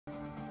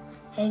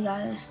Hey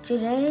guys,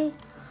 today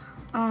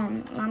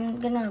I'm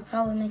gonna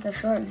probably make a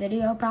short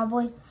video.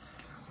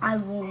 I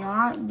will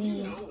not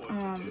be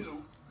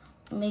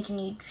making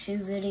a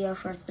YouTube video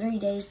for 3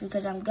 days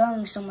because I'm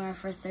going somewhere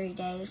for 3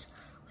 days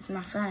with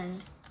my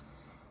friend,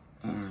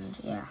 and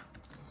yeah.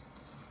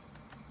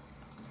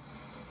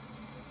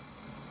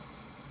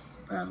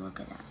 Bro, look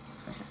at that.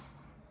 Listen.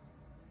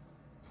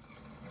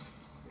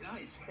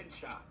 Nice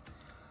headshot.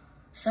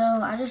 So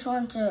I just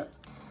wanted to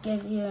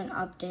give you an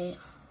update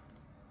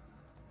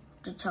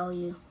to tell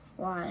you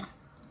why.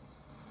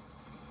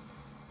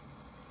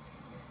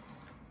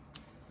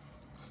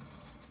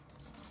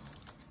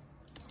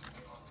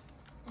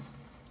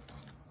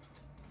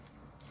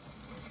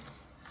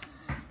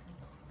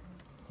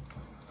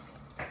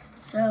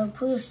 So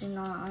please do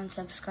not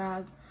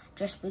unsubscribe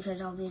just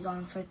because I'll be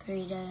gone for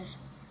 3 days.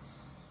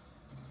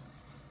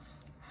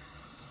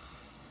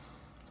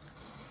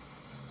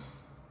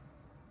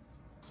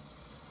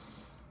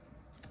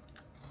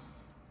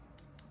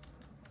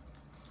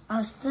 I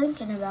was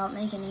thinking about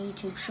making a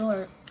YouTube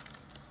short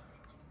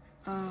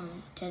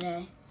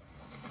today,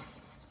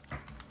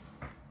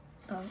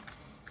 but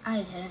I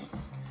didn't.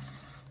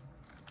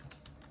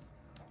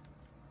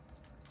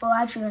 Well,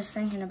 actually, I was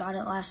thinking about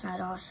it last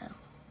night also.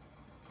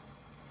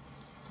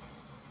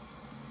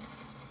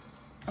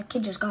 That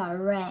kid just got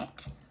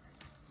wrecked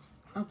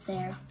up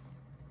there.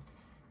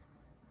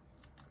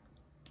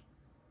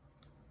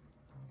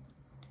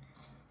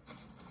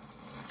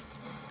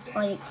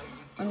 Like,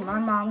 when my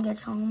mom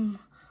gets home,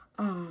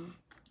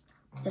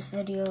 this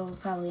video will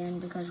probably end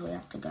because we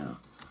have to go.